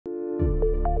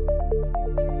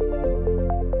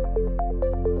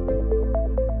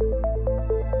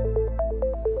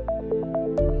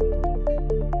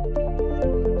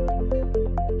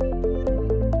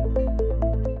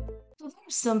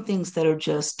some things that are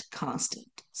just constant.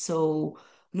 So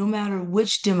no matter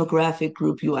which demographic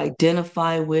group you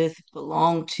identify with,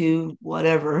 belong to,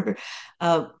 whatever,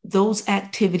 those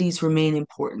activities remain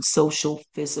important: social,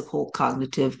 physical,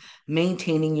 cognitive,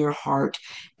 maintaining your heart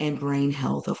and brain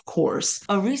health, of course.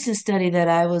 A recent study that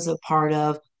I was a part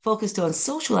of focused on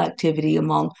social activity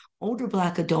among older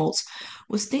Black adults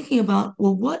was thinking about,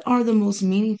 well, what are the most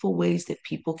meaningful ways that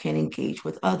people can engage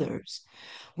with others?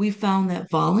 We found that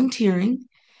volunteering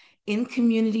in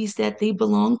communities that they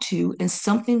belong to and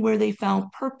something where they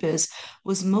found purpose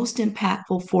was most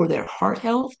impactful for their heart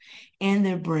health and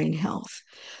their brain health.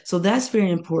 So that's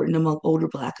very important among older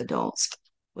Black adults.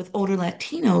 With older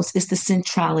Latinos, it's the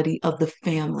centrality of the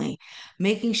family,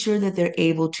 making sure that they're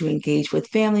able to engage with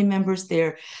family members.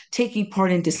 They're taking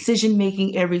part in decision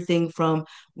making, everything from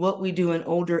what we do in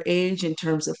older age in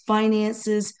terms of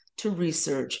finances to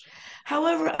research.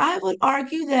 However, I would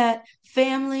argue that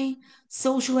family,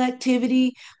 social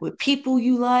activity with people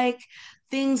you like,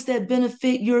 things that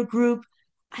benefit your group,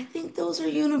 I think those are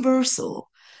universal.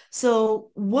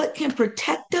 So, what can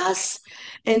protect us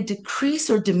and decrease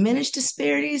or diminish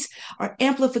disparities are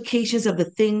amplifications of the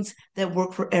things that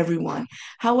work for everyone.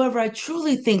 However, I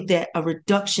truly think that a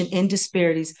reduction in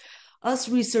disparities, us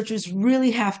researchers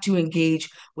really have to engage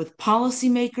with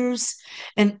policymakers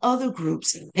and other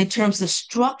groups in terms of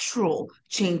structural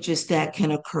changes that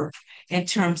can occur in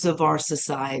terms of our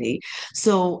society.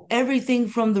 So, everything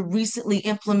from the recently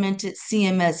implemented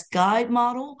CMS guide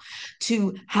model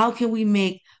to how can we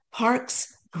make parks,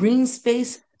 green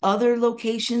space, other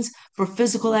locations for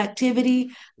physical activity,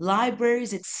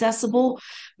 libraries accessible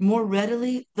more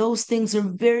readily, those things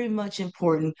are very much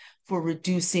important for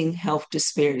reducing health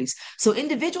disparities. So,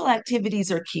 individual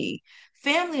activities are key.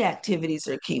 Family activities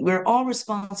are key. We're all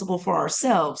responsible for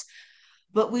ourselves,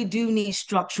 but we do need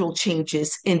structural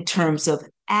changes in terms of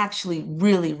actually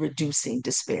really reducing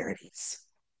disparities.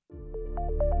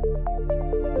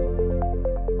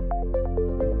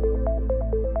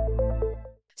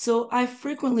 So I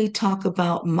frequently talk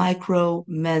about micro,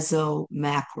 mezzo,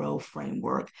 macro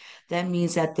framework. That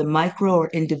means at the micro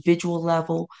or individual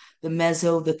level, the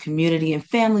mezzo, the community and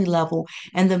family level,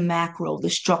 and the macro, the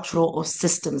structural or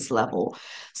systems level.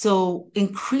 So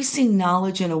increasing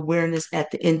knowledge and awareness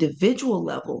at the individual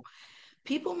level,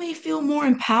 people may feel more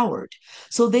empowered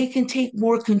so they can take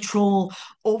more control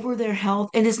over their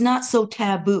health and it's not so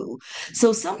taboo.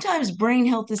 So sometimes brain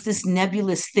health is this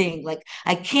nebulous thing, like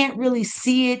I can't really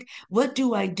see it. What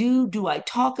do I do? Do I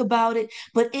talk about it?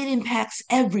 But it impacts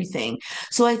everything.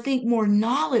 So I think more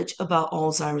knowledge about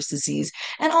Alzheimer's disease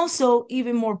and also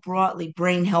even more broadly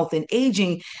brain health and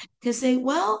aging can say,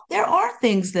 well, there are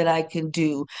things that I can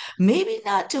do, maybe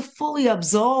not to fully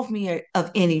absolve me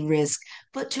of any risk,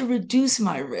 but to reduce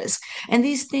my risk. And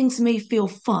these things may feel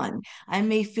fun. I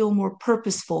may feel more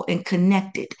purposeful and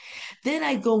connected. Then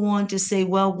I go on to say,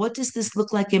 well, what does this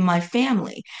look like in my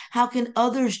family? How can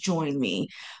others join me?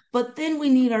 But then we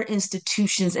need our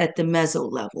institutions at the meso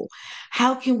level.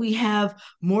 How can we have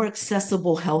more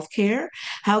accessible healthcare?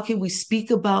 How can we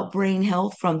speak about brain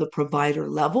health from the provider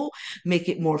level, make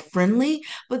it more friendly,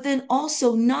 but then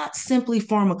also not simply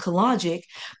pharmacologic,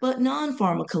 but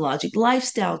non-pharmacologic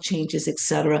lifestyle changes,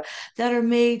 etc., that are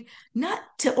made not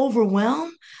to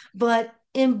overwhelm, but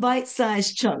in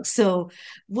bite-sized chunks. So,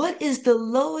 what is the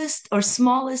lowest or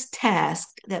smallest task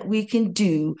that we can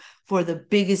do for the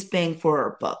biggest bang for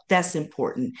our buck? That's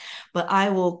important. But I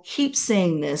will keep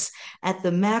saying this at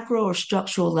the macro or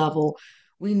structural level.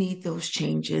 We need those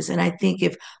changes. And I think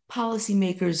if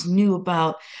policymakers knew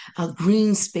about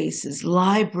green spaces,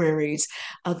 libraries,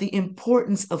 the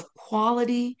importance of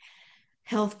quality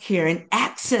healthcare and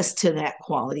access to that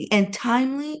quality and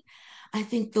timely, I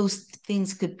think those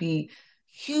things could be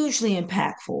hugely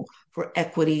impactful for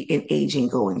equity in aging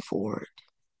going forward.